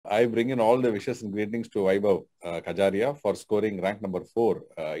I bring in all the wishes and greetings to Vaibhav Kajaria for scoring rank number 4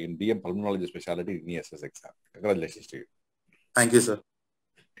 in DM Pulmonology specialty in ESS exam. Congratulations to you. Thank you, sir.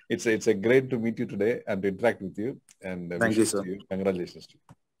 It's a great to meet you today and to interact with you. And Thank you, sir. To you. Congratulations to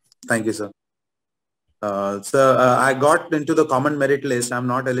you. Thank you, sir. Sir, I got into the common merit list. I'm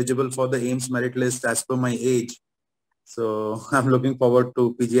not eligible for the AIMS merit list as per my age. So I'm looking forward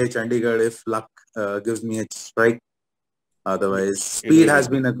to PGI Chandigarh if luck gives me a strike. Otherwise, Speed has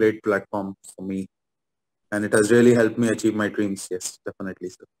been a great platform for me. And it has really helped me achieve my dreams. Yes, definitely,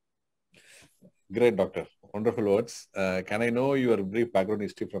 sir. Great, doctor. Wonderful words. Can I know your brief background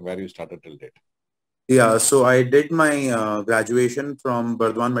history from where you started till date? Yeah, so I did my graduation from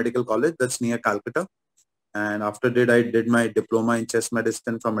Burdwan Medical College. That's near Calcutta. And after that, I did my diploma in chest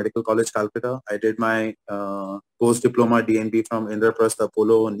medicine from Medical College, Calcutta. I did my post-diploma DNB from Indraprastha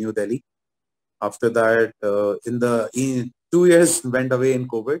Apollo, New Delhi. After that, in 2 years went away in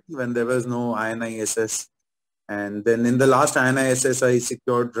COVID when there was no INISS. And then in the last INISS, I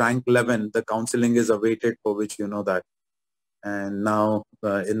secured rank 11. The counseling is awaited, for which you know that. And now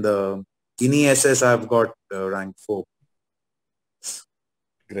in the INISS, I've got rank 4.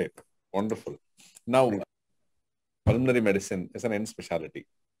 Great. Wonderful. Now, pulmonary medicine is an end specialty.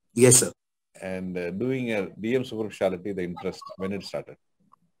 Yes, sir. And doing a DM super specialty, the interest, when it started?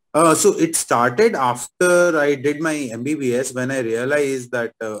 So it started after I did my MBBS, when I realized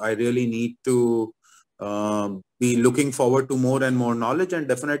that I really need to be looking forward to more and more knowledge. And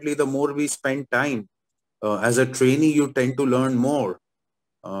definitely the more we spend time as a trainee, you tend to learn more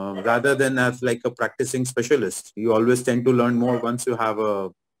rather than as like a practicing specialist. You always tend to learn more once you have a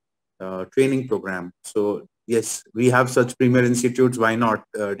training program. So yes, we have such premier institutes. Why not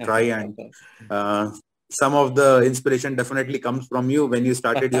try? And some of the inspiration definitely comes from you when you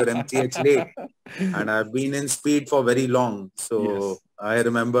started your MCH late. And I've been in Speed for very long. So yes. I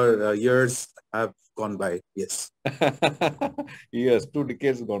remember years have gone by. Yes. Yes, 2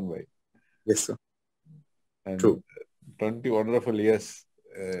 decades gone by. Yes, sir. And true. 20 wonderful years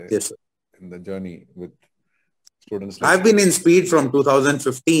yes, sir. In the journey with students. I've been in Speed from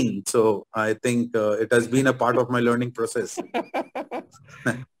 2015. So I think it has been a part of my learning process.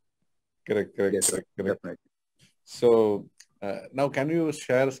 Correct. Yes, correct. Definitely. So now can you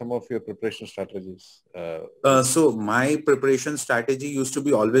share some of your preparation strategies? So my preparation strategy used to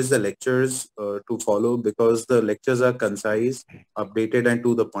be always the lectures to follow, because the lectures are concise, updated, and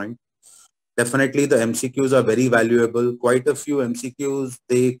to the point. Definitely the MCQs are very valuable. Quite a few MCQs,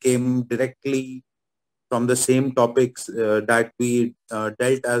 they came directly from the same topics that we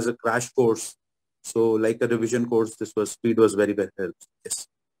dealt as a crash course. So like a revision course, Speed was very well helpful. Yes.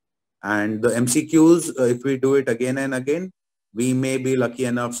 And the MCQs, if we do it again and again, we may be lucky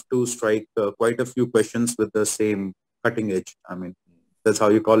enough to strike quite a few questions with the same cutting edge. I mean, that's how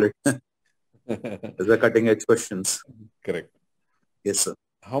you call it. The cutting edge questions. Correct. Yes, sir.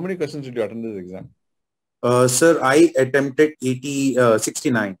 How many questions did you attend this exam? Sir, I attempted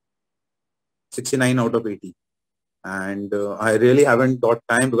 69 out of 80. And I really haven't got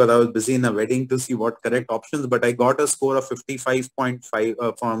time because I was busy in a wedding to see what correct options, but I got a score of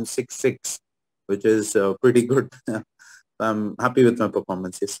 55.5 from 66, which is pretty good. I'm happy with my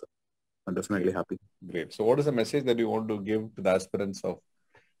performance. Yes, sir. I'm definitely happy. Great. So what is the message that you want to give to the aspirants of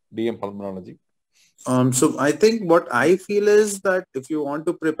DM Pulmonology? So I think what I feel is that if you want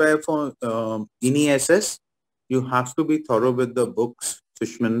to prepare for INISS, you have to be thorough with the books,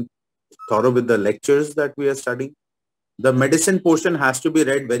 Fishman, thorough with the lectures that we are studying. The medicine portion has to be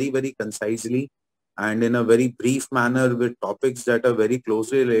read very, very concisely and in a very brief manner with topics that are very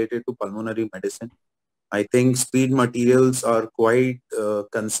closely related to pulmonary medicine. I think Speed materials are quite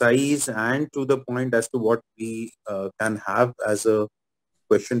concise and to the point as to what we can have as a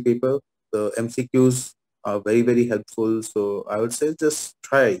question paper. The MCQs are very, very helpful. So I would say just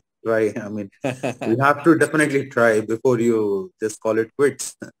try. I mean, you have to definitely try before you just call it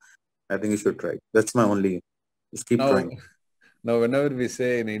quits. I think you should try. That's my only. Just keep trying. Now, whenever we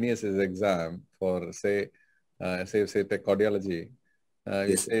say in any exam for say take cardiology,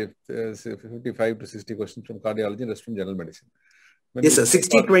 yes. we say 55 to 60 questions from cardiology and rest from general medicine. Yes, sir.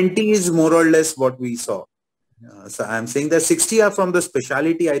 60-20 is more or less what we saw. So I'm saying that 60 are from the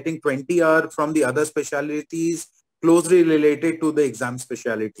specialty. I think 20 are from the other specialties closely related to the exam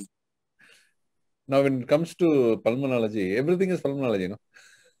specialty. Now, when it comes to pulmonology, everything is pulmonology, no?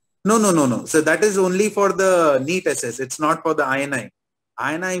 No. So that is only for the NEET SS. It's not for the INI.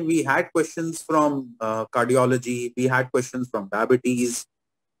 INI, we had questions from cardiology. We had questions from diabetes.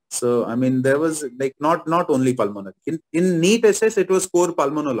 So, I mean, there was like not only pulmonology. In NEET SS, it was core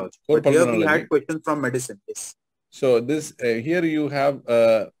pulmonology. But here we had questions from medicine. Yes. So this here you have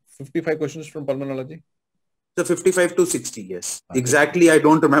 55 questions from pulmonology? So 55 to 60, yes. Okay. Exactly, I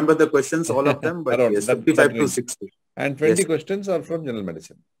don't remember the questions, all of them, but yes, 55 to 60. And 20 questions are from general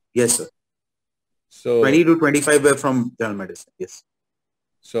medicine? Yes, sir. So 20 to 25 were from general medicine, yes.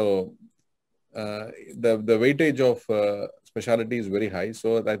 So the weightage of specialty is very high.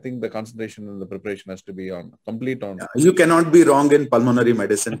 So I think the concentration and the preparation has to be complete on. Yeah, you cannot be wrong in pulmonary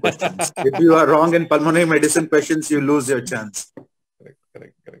medicine questions. If you are wrong in pulmonary medicine questions, you lose your chance.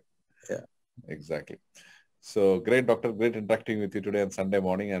 Correct. Yeah. Exactly. So great, doctor. Great interacting with you today on Sunday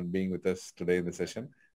morning and being with us today in the session.